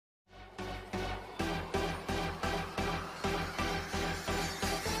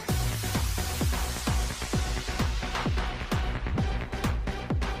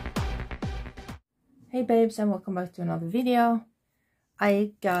Hey babes, and welcome back to another video.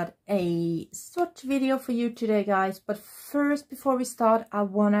 I got a swatch video for you today, guys, but first, before we start, I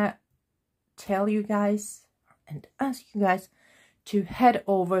wanna tell you guys and ask you guys to head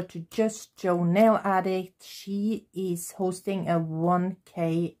over to Just Joe Nail Addict. She is hosting a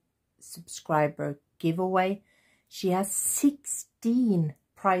 1K subscriber giveaway. She has 16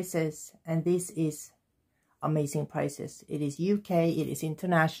 prizes, and this is amazing prizes. It is UK, it is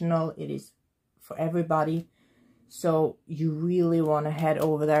international, it is for everybody. So you really want to head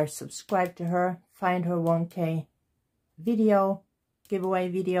over there, subscribe to her, find her 1K video, giveaway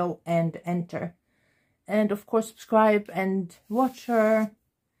video, and enter. And of course, subscribe and watch her.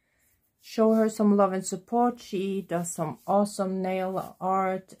 Show her some love and support. She does some awesome nail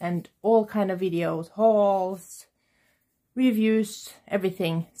art and all kind of videos, hauls, reviews,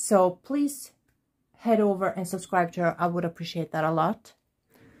 everything. So please head over and subscribe to her. I would appreciate that a lot.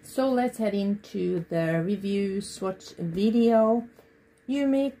 So let's head into the review swatch video.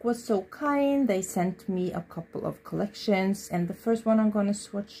 Umikk was so kind. They sent me a couple of collections, and the first one I'm going to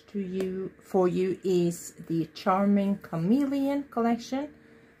swatch for you is the Charming Chameleon collection.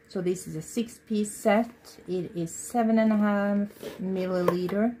 So this is a 6-piece set. It is 7.5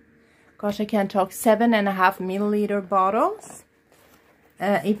 milliliter. Gosh, I can't talk. 7.5 milliliter bottles.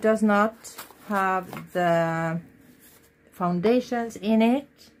 It does not have the foundations in it.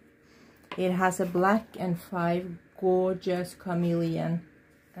 It has a black and 5 gorgeous chameleon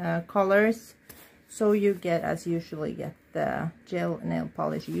colors. So you get, as usually, get the gel nail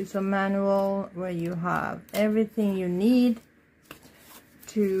polish user manual, where you have everything you need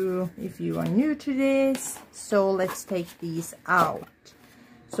to, if you are new to this. So let's take these out.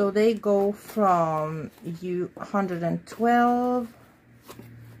 So they go from 112,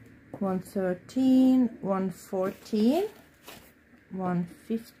 113, 114,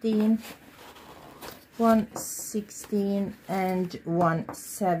 115, 116, and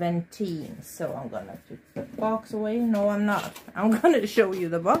 117. So I'm gonna put the box away. No, I'm not. I'm gonna show you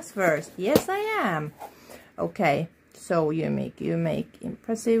the box first. Yes, I am. Okay, so you make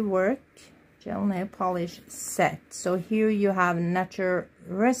impressive work gel nail polish set. So here you have natural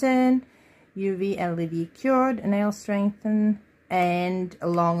resin, UV LED cured, nail strengthened, and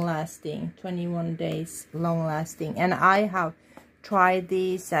long lasting, 21 days long lasting. And I have tried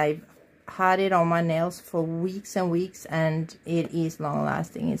this. I've had it on my nails for weeks and weeks, and it is long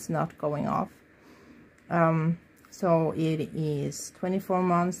lasting. It's not going off. So it is 24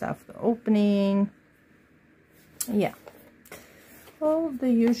 months after opening. Yeah, all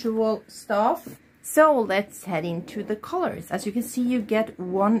the usual stuff. So let's head into the colors. As you can see, you get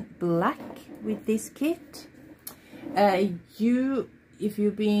one black with this kit. If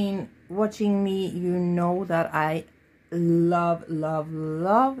you've been watching me, you know that I love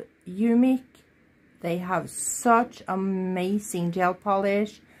Umikk. They have such amazing gel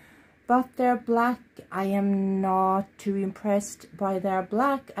polish, but their black, I am not too impressed by their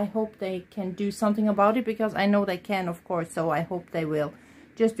black. I hope they can do something about it, because I know they can, of course, so I hope they will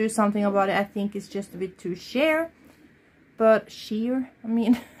just do something about it. I think it's just a bit too sheer. But sheer, I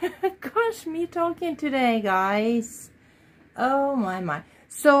mean, gosh, me talking today, guys. Oh my.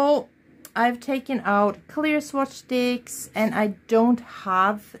 So I've taken out clear swatch sticks, and I don't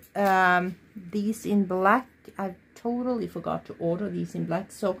have these in black. I totally forgot to order these in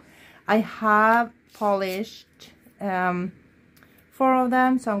black. So I have polished 4 of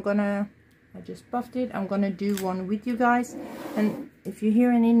them. So I just buffed it. I'm gonna do one with you guys. And if you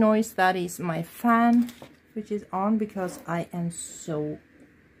hear any noise, that is my fan, which is on because I am so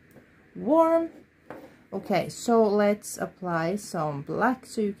warm. Okay, so let's apply some black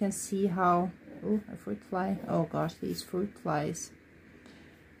so you can see how... Oh, a fruit fly. Oh gosh, these fruit flies.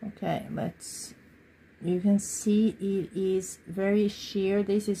 Okay, you can see it is very sheer.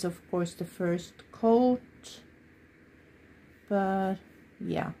 This is of course the first coat, but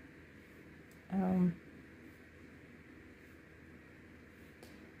yeah.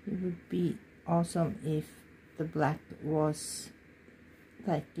 It would be awesome if the black was,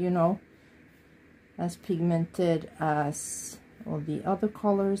 like, you know, as pigmented as all the other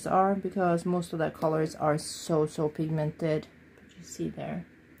colors are, because most of the colors are so pigmented. But you see there.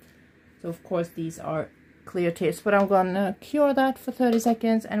 So of course these are clear tips, but I'm gonna cure that for 30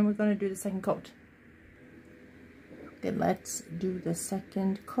 seconds and we're gonna do the second coat. Okay, let's do the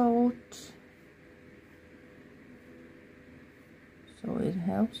second coat. So it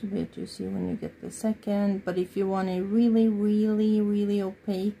helps a bit, you see, when you get the second, but if you want it really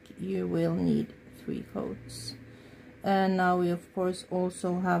opaque, you will need 3 coats. And now we of course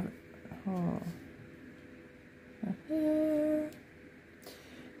also have hair.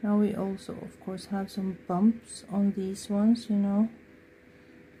 Now we also of course have some bumps on these ones, you know.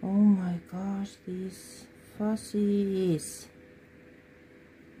 Oh my gosh, these fuzzies.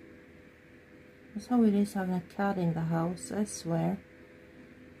 That's how it is having a cat in the house, I swear.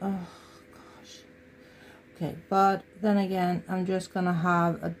 Oh gosh. Okay, but then again, I'm just gonna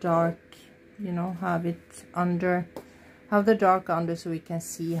have a dark, you know, have it under, have the dark under so we can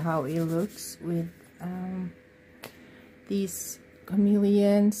see how it looks with these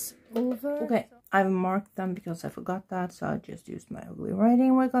chameleons over. Okay, I've marked them because I forgot that, so I just used my ugly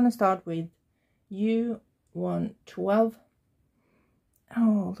writing. We're gonna start with U112.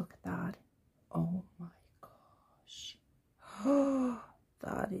 Oh, look at that. Oh my gosh. Oh,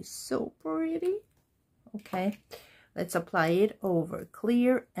 that is so pretty. Okay, let's apply it over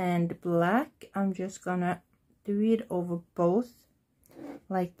clear and black. I'm just gonna do it over both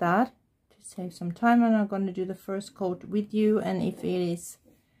like that to save some time, and I'm gonna do the first coat with you. And if it is,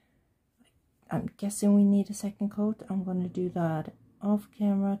 I'm guessing we need a second coat, I'm gonna do that off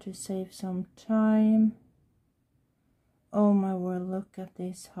camera to save some time. Oh my word, look at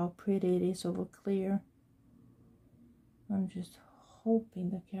this, how pretty it is over clear. I'm just hoping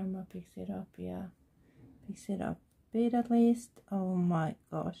the camera picks it up. Yeah, picks it up a bit at least. Oh my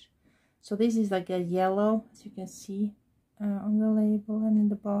gosh. So this is like a yellow, as you can see on the label and in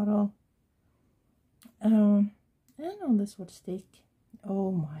the bottle. And on the sword stick.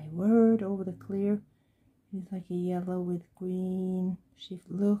 Oh my word, over the clear. It's like a yellow with green. Shift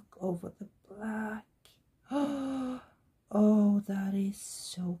look over the black. Oh, that is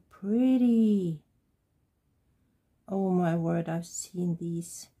so pretty. Oh my word, I've seen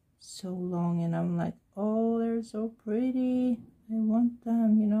these so long and I'm like, oh, they're so pretty. I want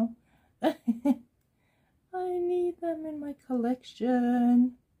them, you know. I need them in my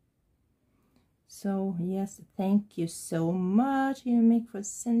collection. So yes, thank you so much, Umikk, for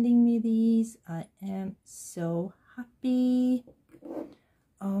sending me these. I am so happy.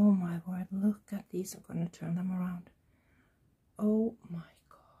 Oh my word, look at these. I'm gonna turn them around. Oh my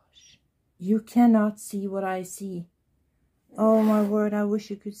gosh, you cannot see what I see. Oh my word, I wish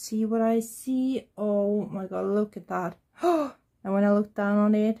you could see what I see. Oh my god, look at that. And when I look down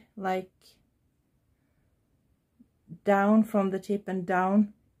on it, like down from the tip and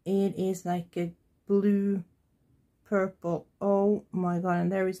down, it is like a blue purple. Oh my god,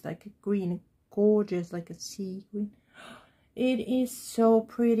 and there is like a green, gorgeous, like a sea green. It is so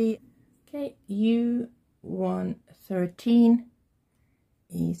pretty. Okay, U113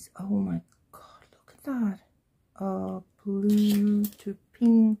 is, oh my god, look at that. Blue to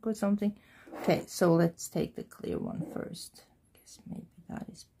pink or something. Okay, so let's take the clear one first. I guess maybe that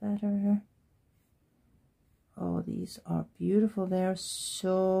is better. Oh, these are beautiful. They are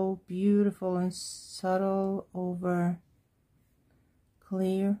so beautiful and subtle over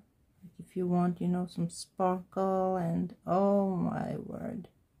clear. Like if you want, you know, some sparkle, and oh my word,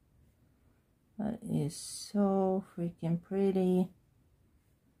 that is so freaking pretty.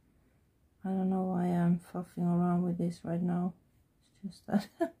 I don't know why I'm fuffing around with this right now. It's just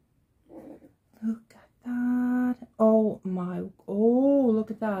that. Look at that. Oh my, oh, look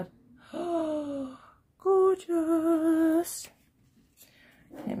at that. Oh, gorgeous.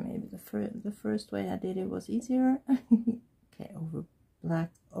 Okay, maybe the first way I did it was easier. Okay, over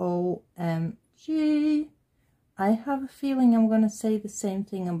black. OMG. I have a feeling I'm gonna say the same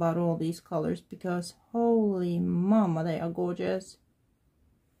thing about all these colors, because holy mama, they are gorgeous.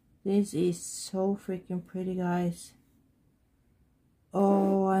 This is so freaking pretty, guys.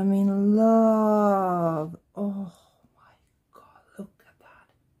 Oh, I'm in love. Oh my god, look at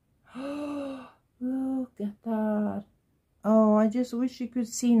that. Oh, look at that. Oh, I just wish you could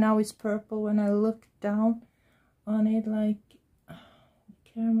see. Now it's purple when I look down on it. Like, the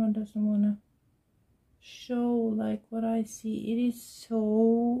camera doesn't want to show like what I see. It is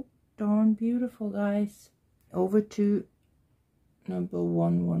so darn beautiful, guys. Over to number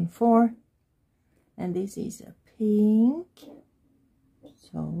 114, and this is a pink.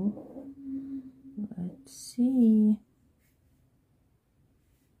 So let's see.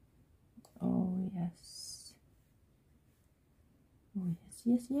 Oh yes, oh yes,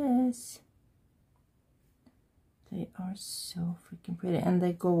 yes, yes. They are so freaking pretty, and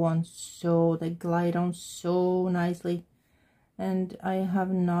they go on so, they glide on so nicely. And I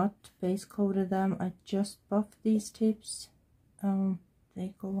have not base coated them. I just buffed these tips.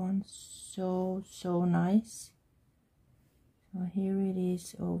 They go on so nice. So here it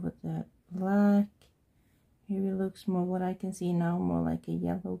is over the black. Here it looks more, what I can see now, more like a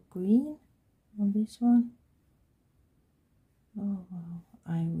yellow green on this one. Oh wow,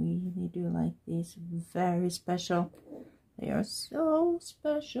 I really do like this. Very special. They are so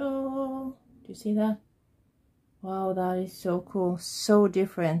special. Do you see that? Wow, that is so cool. So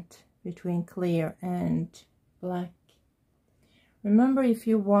different between clear and black. Remember, if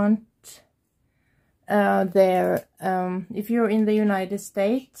you want if you're in the United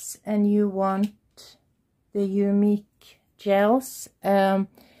States and you want the Umikk gels,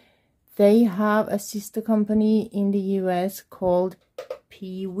 they have a sister company in the US called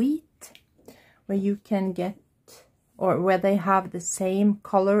Pewete, where you can get, or where they have the same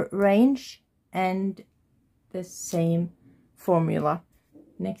color range and the same formula.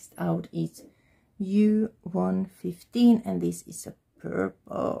 Next out is U115, and this is a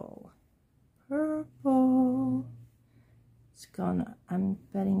purple. Purple. It's gonna, I'm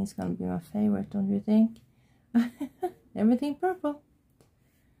betting it's gonna be my favorite, don't you think? Everything purple.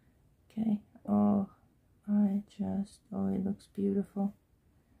 Okay. Oh, oh, it looks beautiful.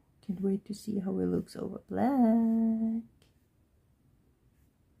 Can't wait to see how it looks over black.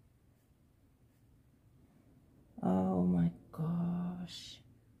 Oh my gosh.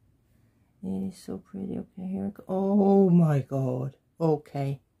 It is so pretty. Okay, here we go. Oh my god.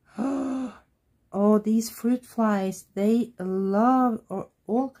 Okay. Oh, these fruit flies, they love, or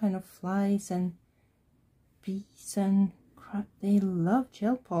all kind of flies and bees and crap, they love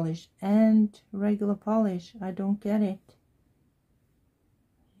gel polish and regular polish. I don't get it.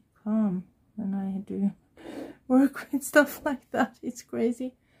 Come when I do work with stuff like that. It's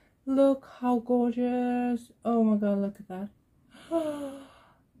crazy. Look how gorgeous. Oh my god, look at that. Oh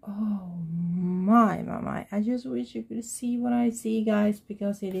my. I just wish you could see what I see, guys,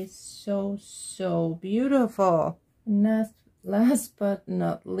 because it is so beautiful. And last but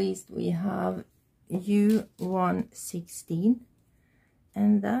not least, we have U116,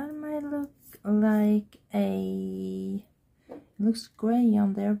 and that might look like a, it looks gray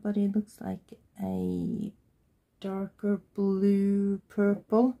on there, but it looks like a darker blue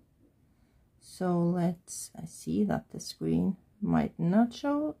purple. So I see that the screen might not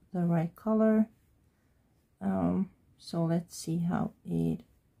show the right color, so let's see how it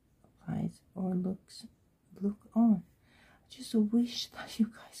applies or look on. I just wish that you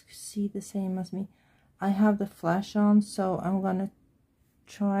guys could see the same as me. I have the flash on, so I'm gonna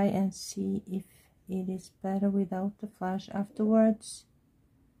try and see if it is better without the flash afterwards.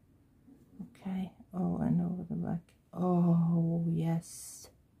 Okay. Oh, and over the black. Oh yes,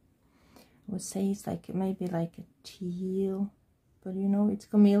 I would say it's like maybe like a teal, but you know, it's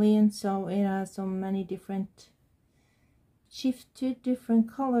Chameleon, so it has so many different shifted different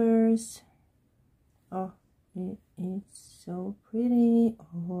colors. Oh, it is so pretty.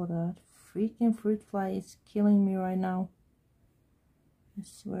 Oh, that freaking fruit fly is killing me right now, I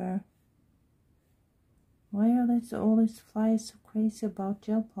swear. Why are all these flies so crazy about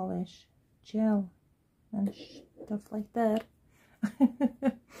gel polish, gel and stuff like that?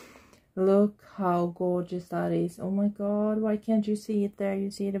 Look how gorgeous that is. Oh my god, why can't you see it there? You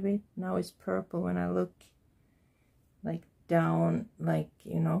see it a bit? Now it's purple when I look like down, like,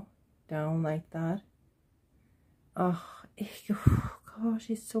 you know, down like that. Oh gosh,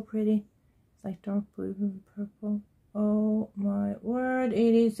 it's so pretty. It's like dark blue and purple. Oh my word,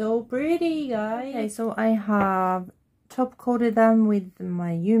 it is so pretty, guys. Okay, so I have top coated them with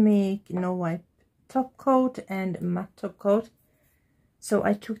my Umikk no wipe top coat and matte top coat. So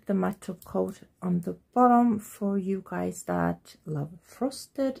I took the matte top coat on the bottom for you guys that love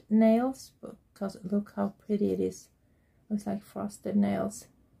frosted nails, because look how pretty it is. Looks like frosted nails.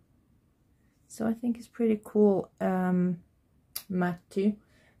 So I think it's pretty cool, matte too.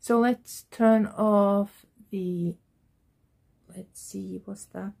 So let's turn off the, let's see, what's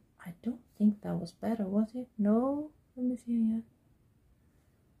that? I don't think that was better, was it? No, let me see again.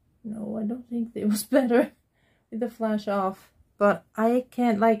 No, I don't think it was better with the flash off. But I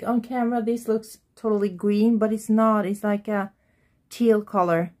can't, like on camera this looks totally green, but it's not. It's like a teal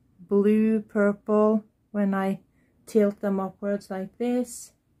color, blue, purple, when I tilt them upwards like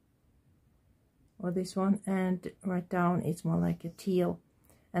this, or this one, and right down it's more like a teal.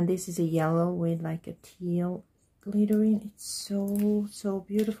 And this is a yellow with like a teal glittering. It's so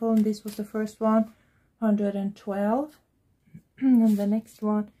beautiful. And this was the first one, 112. And the next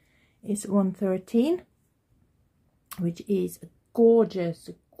one is 113, which is a gorgeous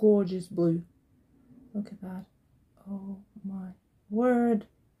blue. Look at that. Oh my word,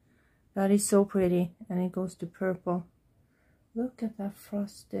 that is so pretty. And it goes to purple. Look at that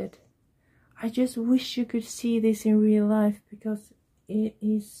frosted. I just wish you could see this in real life, because it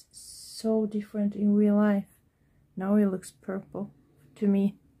is so different in real life. Now it looks purple to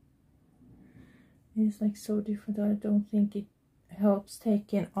me. It's like so different. I don't think it helps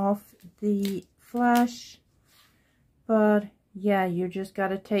taking off the flash, But yeah, you just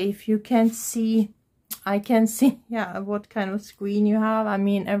gotta take, if you can't see, I can see, yeah, what kind of screen you have. I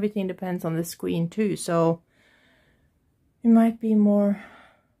mean, everything depends on the screen too, so it might be more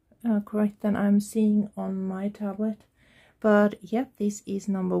correct than I'm seeing on my tablet. But yep, this is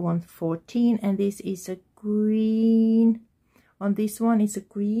number 114, and this is a green. On this one is a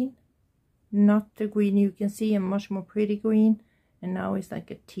green, not the green you can see, a much more pretty green. And now it's like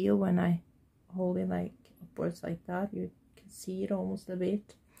a teal. When I hold it like upwards like that, you can see it almost a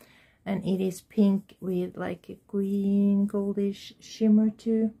bit. And it is pink with like a green goldish shimmer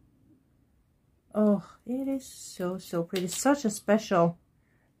too. Oh, it is so pretty. Such a special,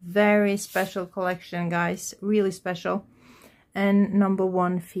 very special collection, guys, really special. And number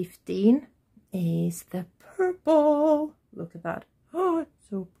 115 is the purple. Look at that. Oh, it's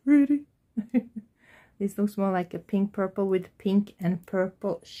so pretty. This looks more like a pink purple with pink and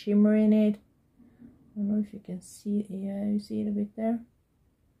purple shimmer in it. I don't know if you can see. Yeah, you see it a bit there.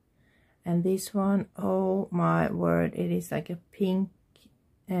 And this one, oh my word, it is like a pink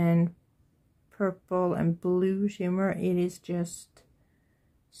and purple and blue shimmer. It is just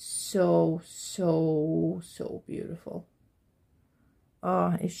so beautiful.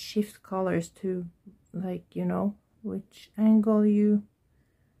 Oh, it shifts colors too, like, you know, which angle you're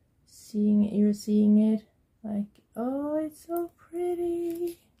seeing it, like, oh, it's so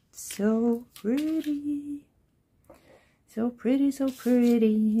pretty, so pretty, so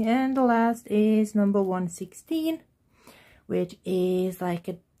pretty. And the last is number 116, which is like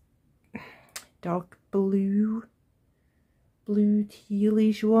a dark blue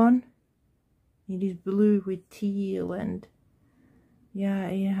tealish one. It is blue with teal, and yeah,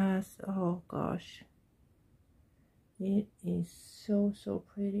 it has, oh gosh, it is so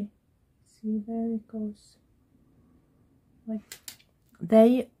pretty. See, there it goes. Like,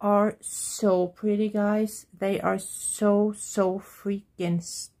 they are so pretty, guys. They are so freaking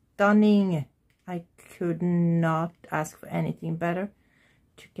stunning. I could not ask for anything better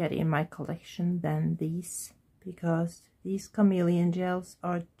to get in my collection than these, because these Chameleon gels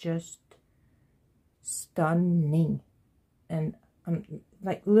are just stunning. And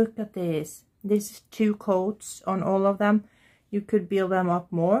like, look at this. This is 2 coats on all of them. You could build them up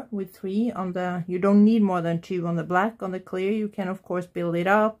more with 3 on the, you don't need more than 2 on the black. On the clear you can of course build it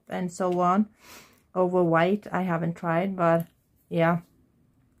up and so on. Over white I haven't tried, but yeah,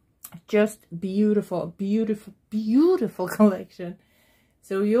 just beautiful collection.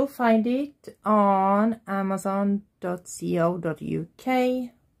 So you'll find it on amazon.co.uk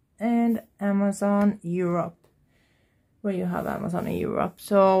and Amazon Europe, where you have Amazon in Europe.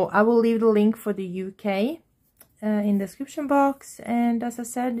 So I will leave the link for the UK in the description box. And as I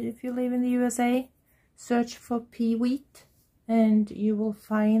said, if you live in the USA, search for Pewete and you will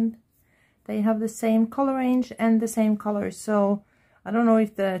find they have the same color range and the same colors. So I don't know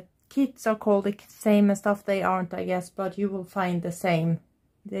if the kits are called the same and stuff. They aren't, I guess, but you will find the same.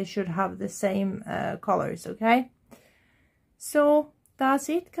 They should have the same colors, okay? So that's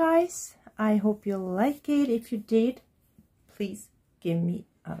it, guys. I hope you like it. If you did, please give me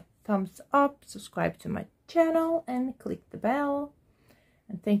a thumbs up, subscribe to my channel and click the bell.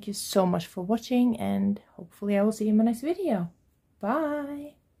 And thank you so much for watching, and hopefully I will see you in my next video.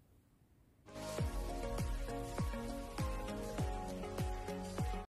 Bye.